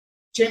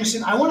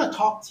Jameson, I want to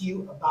talk to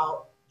you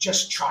about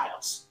just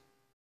trials.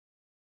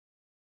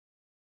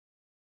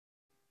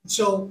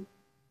 So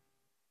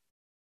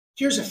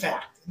here's a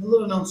fact, and a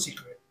little known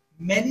secret.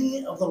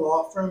 Many of the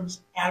law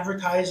firms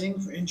advertising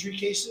for injury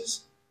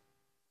cases,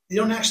 they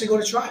don't actually go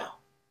to trial.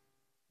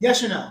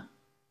 Yes or no?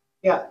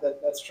 Yeah,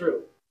 that's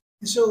true.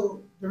 And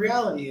so the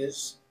reality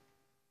is,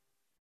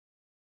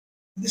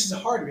 this is a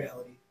hard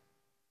reality.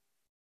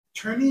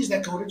 Attorneys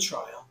that go to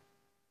trial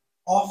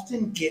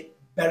often get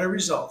better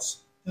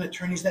results than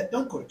attorneys that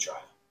don't go to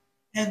trial.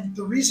 And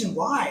the reason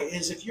why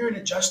is if you're an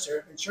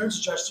adjuster, insurance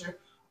adjuster,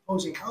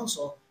 opposing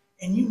counsel,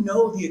 and you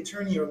know the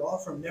attorney or law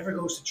firm never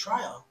goes to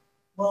trial,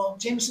 well,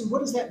 Jameson, what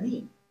does that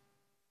mean?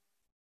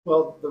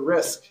 Well, the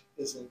risk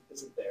isn't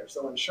there.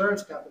 So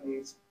insurance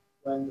companies,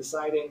 when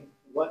deciding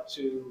what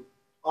to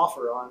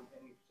offer on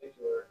any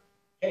particular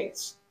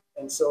case,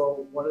 and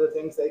so one of the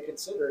things they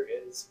consider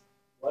is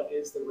what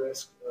is the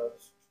risk of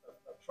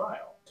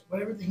trial.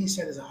 But everything he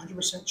said is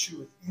 100% true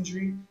with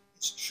injury.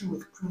 It's true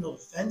with criminal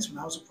defense. When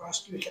I was a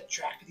prosecutor, I kept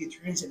track of the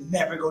attorneys that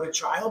never go to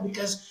trial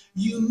because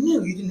you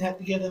knew you didn't have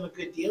to give them a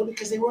good deal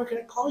because they weren't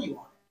going to call you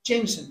on it.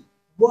 Jameson,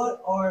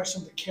 what are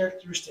some of the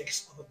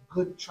characteristics of a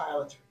good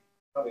trial attorney?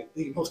 Probably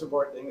the most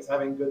important thing is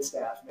having good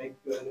staff, make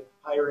good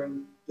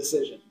hiring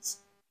decisions.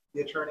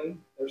 The attorney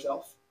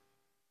themselves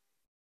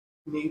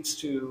needs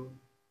to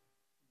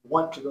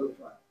want to go to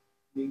trial,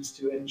 needs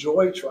to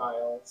enjoy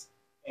trials,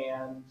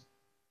 and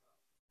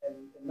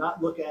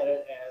not look at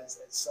it as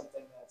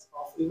something that's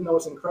awful, even though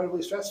it's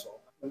incredibly stressful.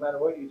 No matter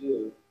what you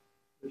do,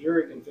 the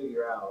jury can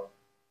figure out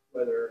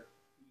whether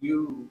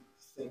you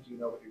think you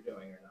know what you're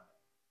doing or not.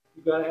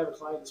 You've got to have a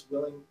client that's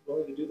willing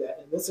to do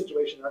that. In this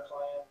situation, our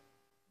client,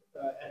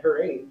 at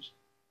her age,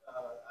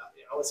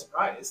 I was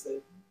surprised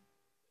that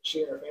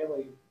she and her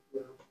family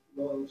were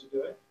willing to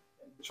do it.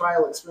 And the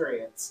trial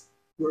experience,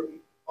 we're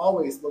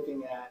always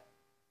looking at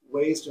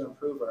ways to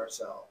improve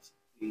ourselves.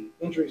 The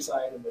injury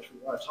side, in which we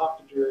want to talk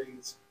to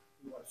juries,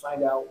 we want to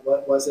find out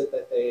what was it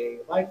that they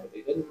liked, what they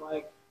didn't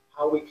like,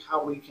 how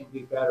we can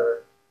be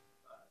better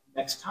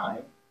next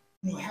time.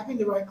 You know, having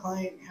the right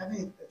client, having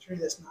an attorney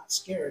that's not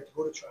scared to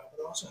go to trial,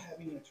 but also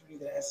having an attorney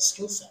that has a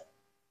skill set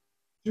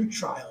through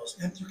trials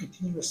and through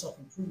continuous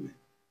self-improvement.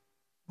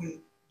 When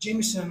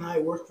Jameson and I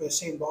worked for the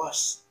same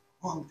boss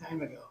a long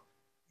time ago,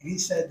 and he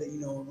said that,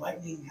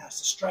 lightning has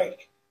to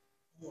strike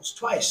almost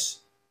twice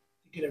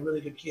to get a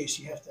really good case.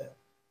 You have to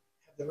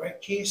have the right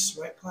case,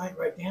 right client,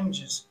 right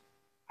damages.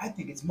 I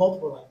think it's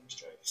multiple lightning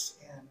strikes,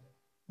 and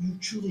you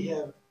truly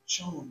have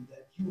shown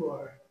that you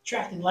are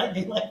attracting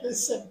lightning like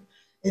this. And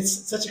it's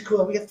such a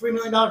cool. We get $3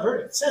 million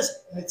verdict. It says it,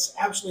 and it's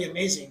absolutely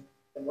amazing.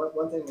 And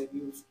one thing that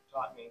you've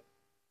taught me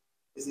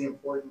is the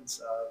importance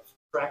of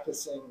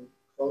practicing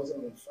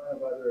closing in front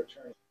of other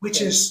attorneys,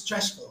 which is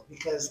stressful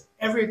because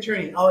every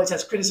attorney always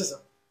has criticism.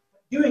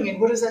 Doing it,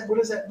 what is that?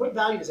 What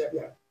value does that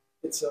bring?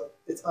 It's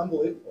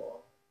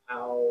unbelievable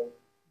how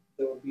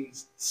there will be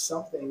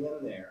something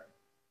in there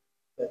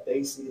that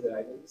they see that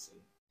I didn't see.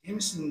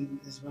 Jameson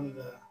is one of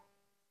the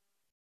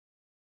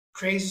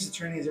craziest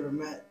attorneys I've ever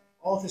met.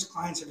 All of his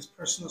clients have his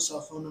personal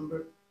cell phone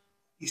number.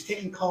 He's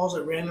taking calls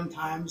at random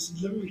times.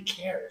 He literally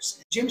cares.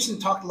 And Jameson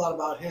talked a lot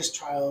about his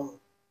trial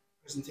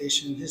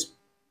presentation,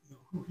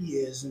 who he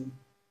is, and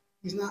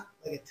he's not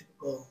like a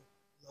typical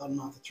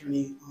loudmouth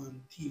attorney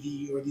on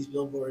TV or these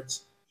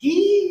billboards.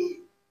 He's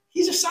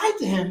a side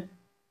to him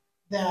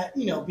that,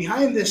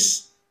 behind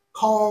this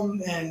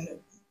calm and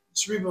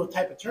cerebral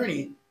type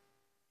attorney,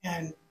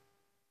 and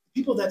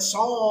people that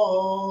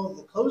saw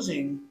the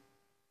closing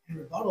and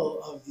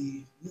rebuttal of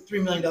the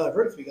 $3 million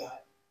verdict we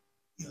got,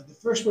 the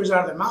first words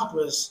out of their mouth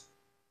was,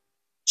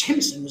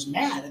 Jameson was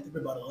mad at the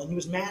rebuttal, and he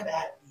was mad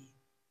at the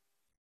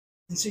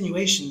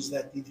insinuations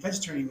that the defense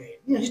attorney made.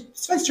 The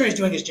defense attorney is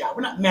doing his job.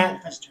 We're not mad at the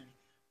defense attorney.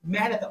 We're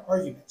mad at the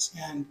arguments.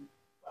 And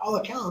by all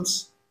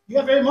accounts, you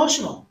got very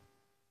emotional.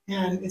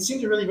 And it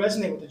seemed to really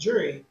resonate with the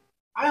jury.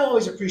 I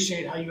always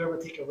appreciate how you ever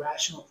take a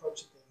rational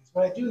approach to things.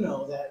 But I do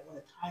know that when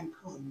the time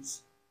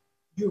comes,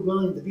 you're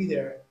willing to be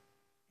there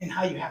and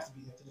how you have to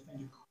be there to defend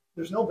your client.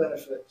 There's no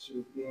benefit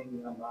to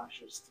being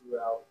obnoxious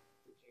throughout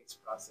the case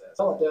process.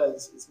 All it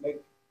does is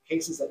make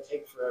cases that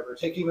take forever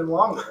take even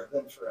longer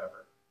than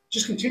forever.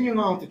 Just continuing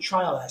on with the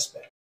trial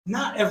aspect.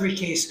 Not every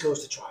case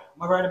goes to trial.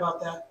 Am I right about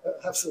that?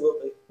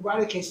 Absolutely. Why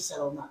do cases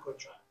settle not go to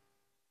trial?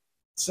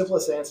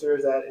 Simplest answer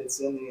is that it's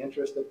in the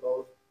interest of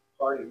both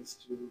parties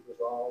to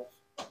resolve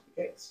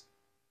the case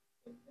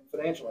in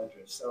financial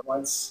interest. So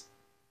once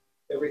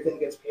everything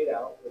gets paid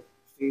out with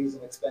fees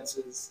and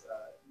expenses,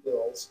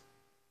 bills,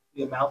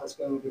 the amount that's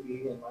going to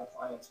be in my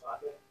client's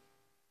pocket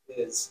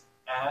is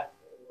at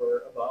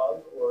or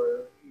above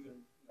or even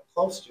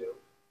close to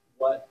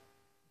what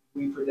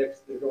we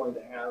predict they're going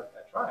to have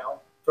at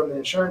trial. From the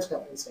insurance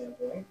company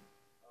standpoint,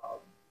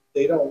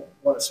 they don't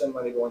want to spend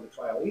money going to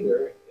trial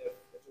either if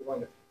they're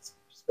going to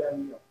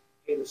spend,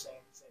 pay the same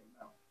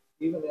amount.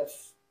 Even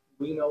if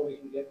we know we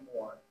can get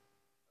more,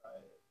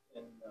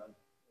 and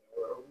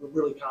we're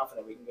really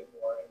confident we can get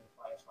more in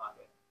the client's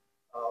pocket,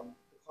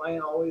 the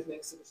client always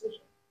makes the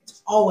decision. It's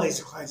It's always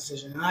the client's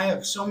decision. And I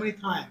have so many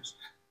times,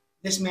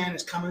 this man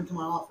has come into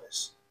my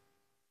office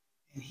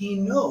and he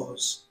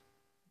knows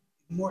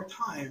more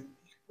time,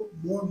 he can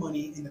put more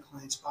money in the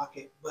client's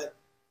pocket. But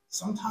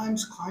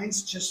sometimes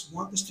clients just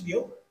want this to be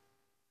over.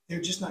 They're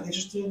just not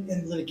interested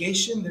in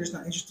litigation. They're just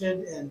not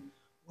interested in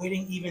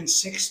waiting even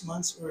 6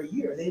 months or a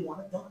year. They want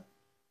it done.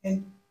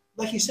 And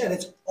like you said,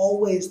 it's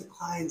always the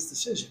client's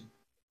decision.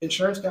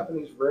 Insurance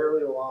companies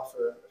rarely will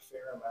offer a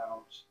fair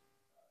amount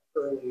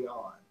early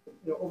on.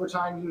 Over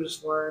time, you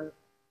just learn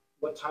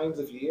what times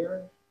of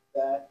year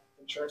that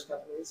insurance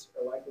companies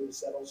are likely to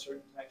settle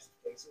certain types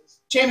of cases.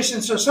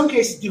 Jameson, so some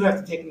cases do have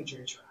to take a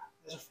jury trial.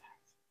 That's a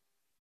fact.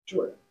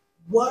 Sure.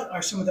 What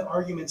are some of the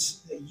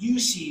arguments that you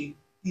see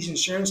these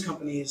insurance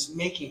companies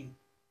making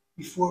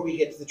before we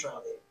get to the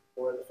trial date?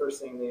 Or the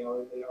first thing they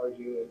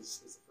argue is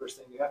the first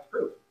thing you have to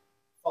prove,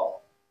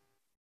 fault.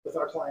 With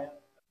our client,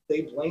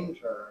 they blamed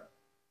her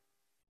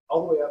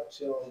all the way up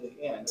till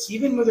the end.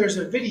 Even when there's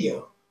a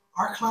video,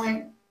 our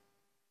client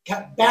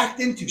got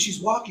backed into,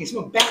 she's walking,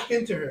 someone backed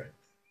into her.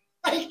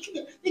 Like,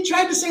 they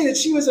tried to say that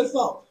she was at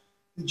fault.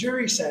 The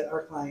jury said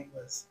our client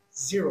was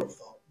zero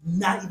fault,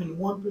 not even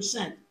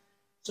 1%.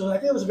 So I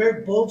think it was a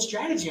very bold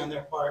strategy on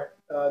their part.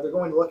 They're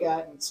going to look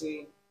at and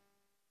see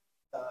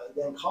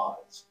then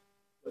cause,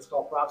 what's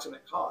called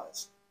proximate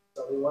cause.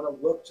 So they want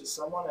to look to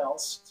someone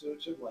else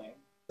to blame.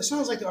 It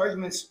sounds like the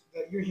arguments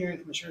that you're hearing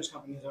from insurance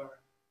companies are,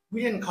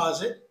 we didn't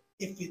cause it.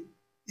 If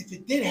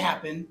it did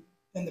happen,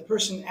 then the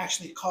person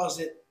actually caused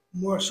it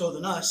more so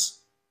than us.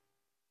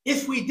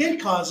 If we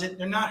did cause it,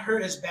 they're not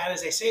hurt as bad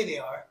as they say they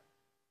are.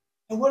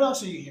 And what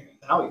else are you hearing?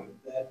 Value,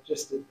 that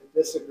just a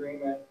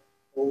disagreement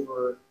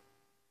over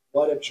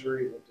what a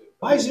jury will do.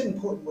 Why is it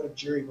important what a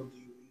jury will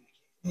do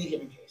in any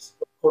given case?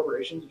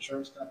 Corporations,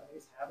 insurance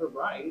companies have a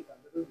right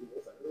under the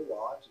rules, under the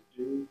law, to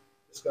do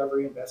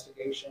discovery,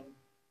 investigation,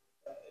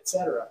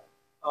 etc.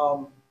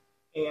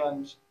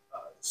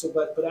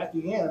 But at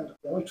the end,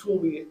 the only tool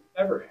we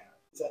ever have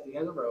is at the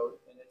end of the road,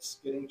 and it's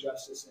getting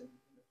justice in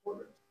the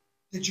courtroom.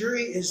 The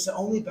jury is the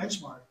only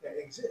benchmark that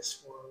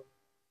exists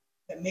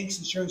that makes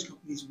insurance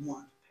companies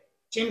want to pay.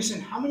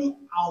 Jameson, how many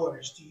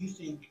hours do you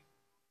think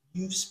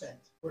you've spent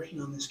working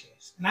on this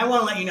case? And I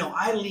want to let you know,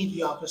 I leave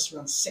the office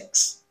around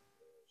 6.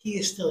 He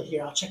is still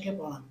here. I'll check up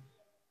on him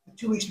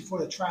 2 weeks before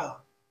the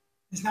trial.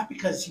 It's not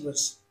because he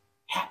was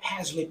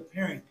haphazardly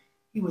preparing.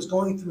 He was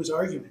going through his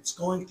arguments,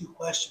 going through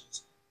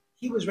questions.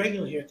 He was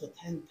regular here till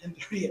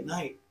 10:30 at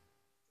night,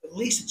 at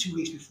least 2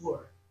 weeks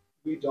before.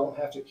 We don't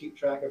have to keep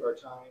track of our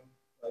time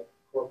like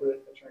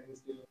corporate attorneys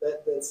do.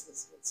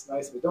 It's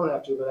nice we don't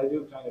have to, but I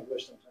do kind of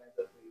wish sometimes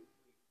that we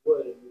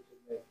would, and we could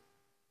make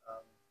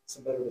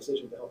some better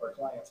decisions to help our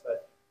clients.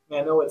 But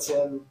I know it's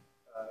in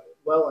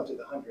well into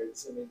the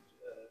hundreds. I mean,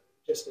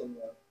 just in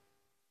the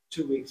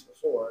 2 weeks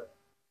before,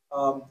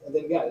 and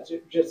then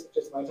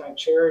just my time.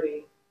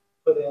 Charity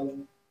put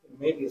in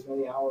maybe as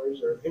many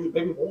hours, or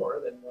maybe more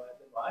than what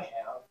I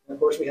have. And of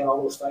course, we had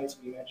all those fights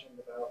we mentioned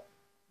about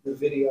the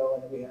video,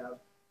 and then we have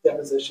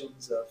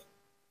depositions of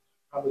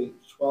probably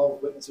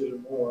 12 witnesses or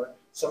more,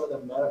 some of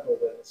them medical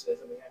witnesses,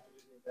 and we have to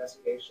do the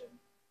investigation,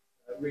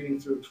 reading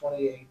through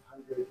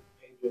 2,800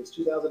 pages,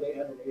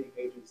 2,880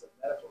 pages of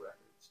medical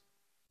records,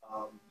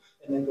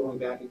 and then going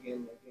back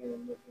again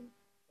and looking,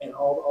 and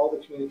all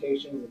the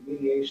communications and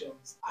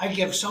mediations. I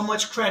give so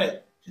much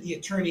credit to the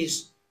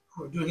attorneys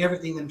who are doing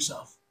everything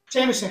themselves.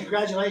 Jameson,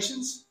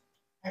 congratulations.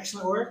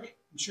 Excellent work.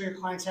 I'm sure your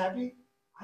client's happy.